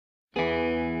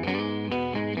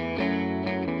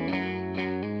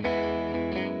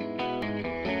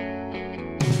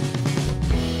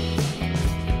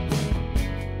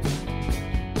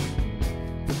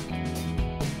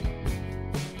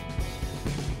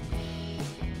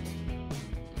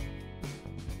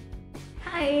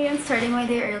Hi, I'm starting my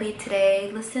day early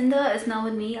today. Lucinda is not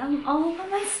with me. I'm all by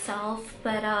myself,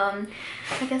 but I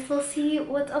guess we'll see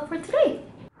what's up for today.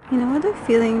 You know what, the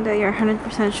feeling that you're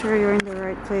 100% sure you're in the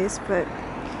right place, but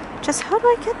just how do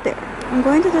I get there? I'm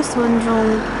going to the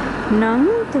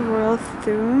Seonjeongneung, the royal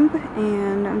tomb,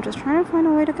 and I'm just trying to find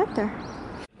a way to get there.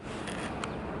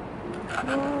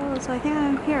 Whoa, so I think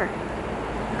I'm here.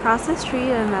 Across the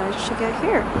street, I managed to get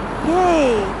here.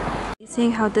 Yay!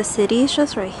 Seeing how the city is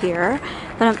just right here,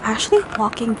 but I'm actually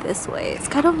walking this way. It's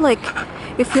kind of like,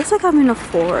 it feels like I'm in a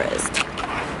forest.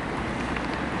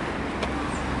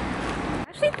 I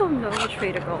actually don't know which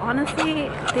way to go. Honestly,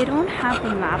 they don't have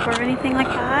a map or anything like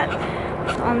that.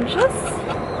 So I'm just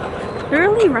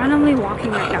literally randomly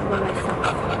walking right now by myself.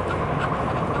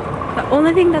 The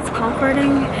only thing that's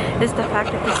comforting is the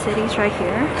fact that the city's right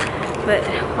here. But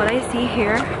what I see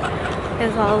here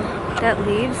is all dead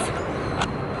leaves.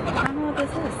 I don't know what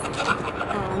this is.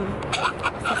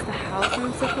 Is this the house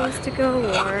I'm supposed to go,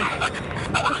 or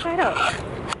let's try it out.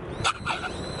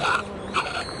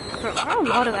 There are a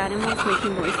lot of animals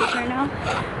making noises right now,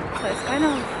 so it's kind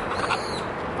of...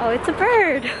 Oh, it's a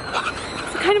bird!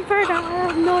 It's a kind of bird, I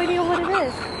have no idea what it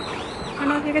is. I don't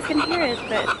know if you guys can hear it,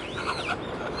 but...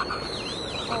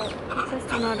 Oh, it says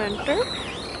do not enter.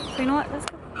 So you know what, let's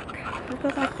go back. Let's go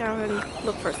back down and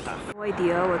look for stuff. No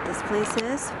idea what this place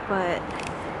is, but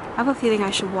I have a feeling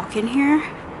I should walk in here,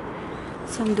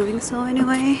 so I'm doing so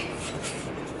anyway.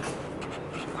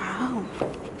 Wow.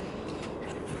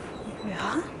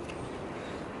 Yeah?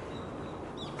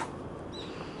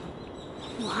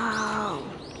 Wow.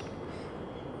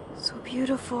 So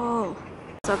beautiful.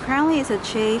 So apparently it's a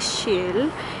Jilhal,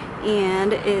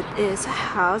 and it is a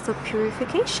house of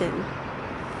purification.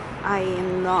 I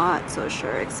am not so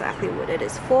sure exactly what it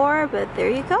is for, but there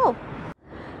you go.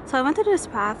 So I went to this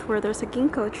path where there's a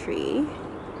ginkgo tree,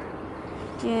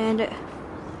 and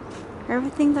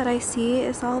everything that I see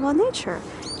is all about nature.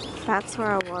 That's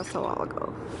where I was a while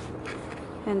ago.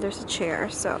 And there's a chair,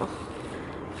 so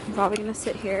I'm probably gonna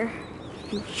sit here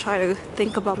and try to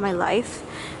think about my life.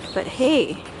 But hey,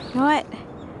 you know what?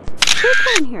 It's pretty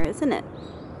cool in here, isn't it?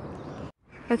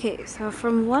 Okay, so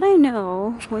from what I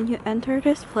know, when you enter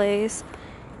this place,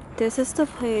 this is the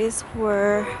place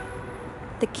where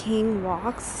the king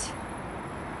walks.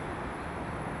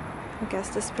 I guess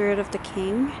the spirit of the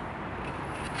king.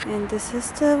 And this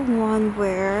is the one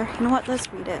where, you know what, let's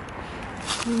read it.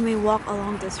 You may walk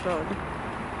along this road.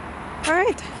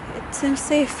 Alright, it seems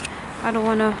safe. I don't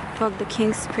want to bug the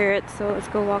king's spirit, so let's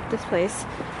go walk this place.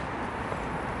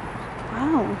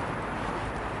 Wow.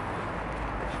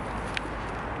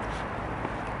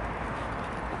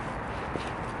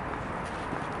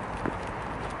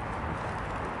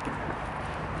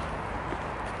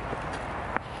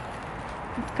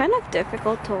 It's kind of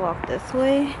difficult to walk this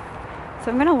way,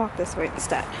 so I'm gonna walk this way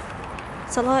instead.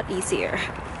 It's a lot easier.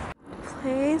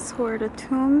 Place where the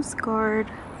tomb's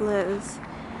guard lives.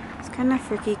 It's kind of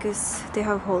freaky because they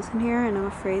have holes in here and I'm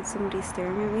afraid somebody's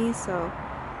staring at me, so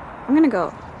I'm gonna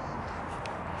go.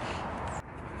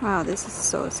 Wow, this is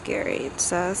so scary. It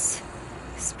says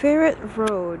Spirit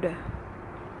Road.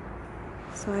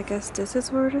 So I guess this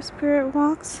is where the spirit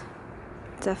walks.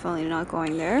 Definitely not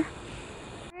going there.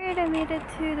 Alright, I made it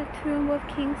to the tomb of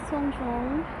King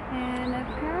Seonjeong, and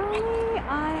apparently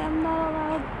I am not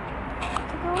allowed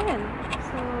to go in.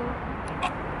 So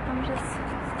I'm just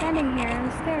standing here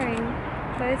and staring.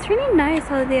 But it's really nice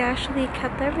how they actually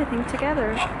kept everything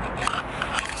together.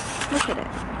 Look at it.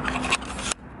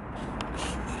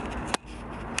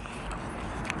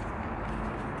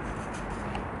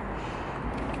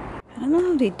 I don't know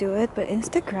how they do it, but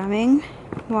Instagramming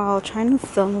while trying to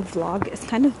film a vlog is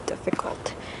kind of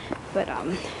difficult. But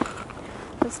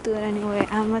let's do it anyway.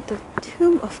 I'm at the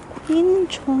tomb of Queen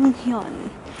Cheonghyun.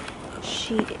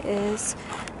 She is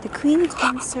the queen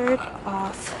consort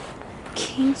of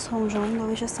King Seonjeong that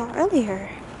we just saw earlier.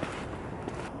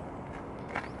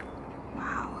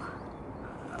 Wow,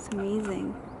 it's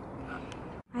amazing.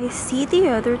 I see the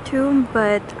other tomb,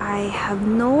 but I have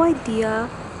no idea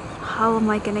how am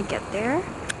I gonna get there.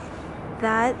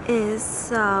 That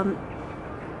is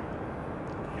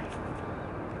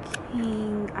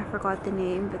King, I forgot the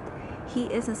name, but he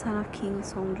is the son of King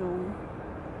Seonjeong.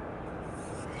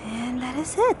 And that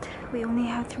is it. We only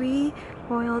have 3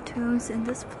 royal tombs in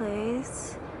this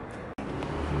place.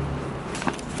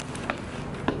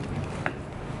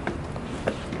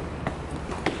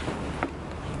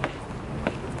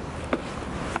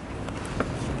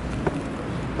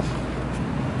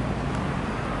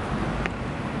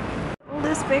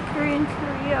 Oldest bakery in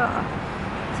Korea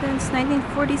since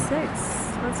 1946.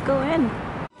 Let's go in.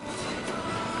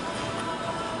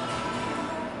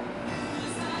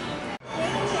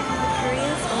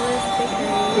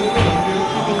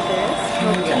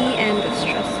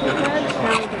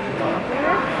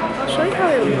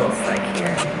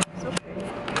 here. So pretty.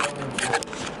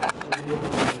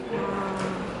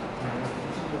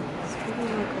 It's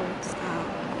really like old style.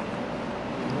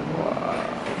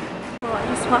 Well, I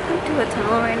just walked into a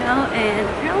tunnel right now, and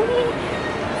apparently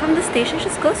from the station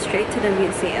just go straight to the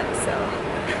museum. So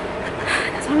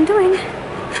that's what I'm doing.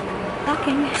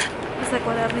 Walking. It's like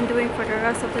what I've been doing for the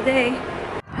rest of the day.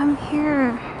 I'm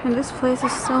here, and this place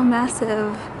is so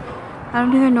massive. I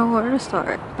don't even know where to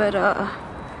start, but I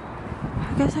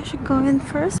guess I should go in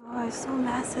first. Oh, it's so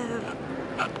massive.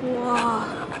 Wow.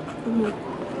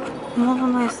 I'm all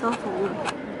on my cell phone.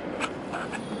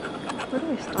 Where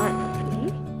do I start?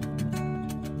 Me?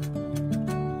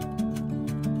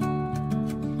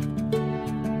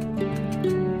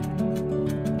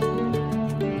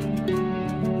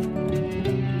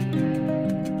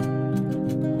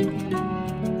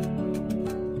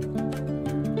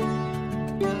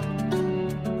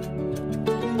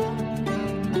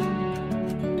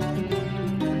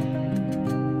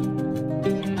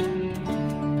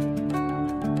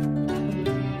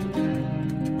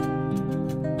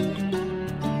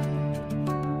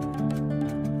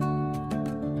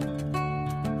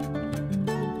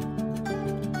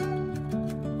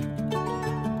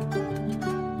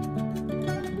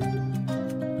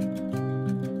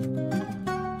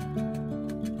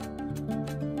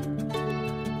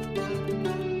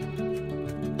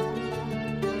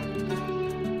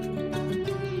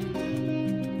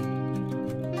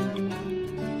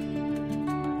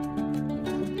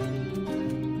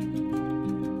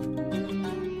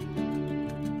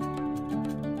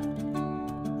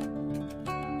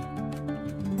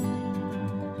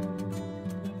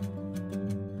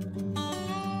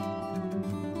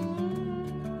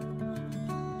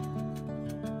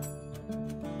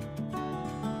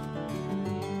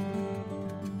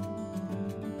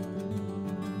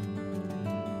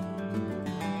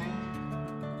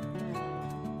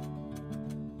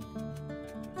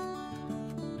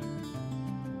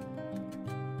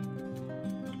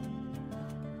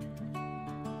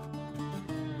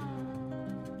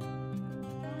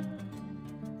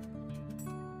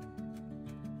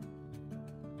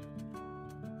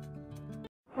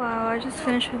 Wow, I just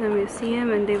finished with the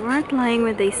museum, and they weren't lying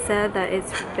when they said that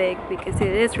it's big, because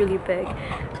it is really big.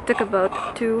 It took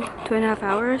about two and a half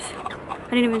hours. I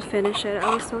didn't even finish it. I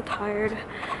was so tired.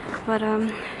 But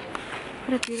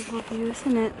what a beautiful view,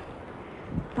 isn't it?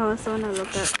 That was the one I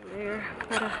looked at earlier.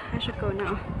 But I should go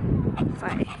now.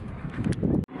 Bye.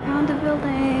 Found the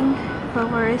building. But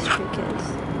where is Stray Kids?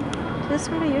 This is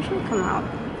where they usually come out.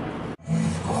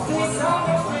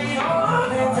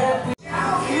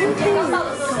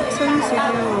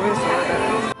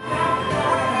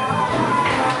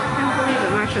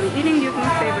 I'm actually eating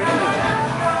Yuki's favorite food.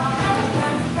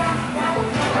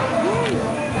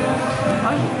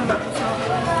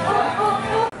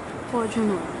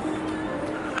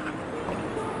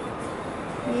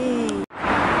 Yay! I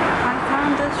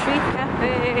found the street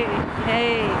cafe!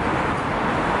 Hey!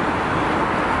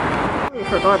 I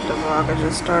forgot the vlog. I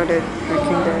just started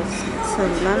drinking this. It's a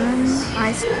lemon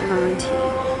iced lemon tea.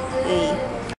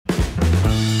 Yay!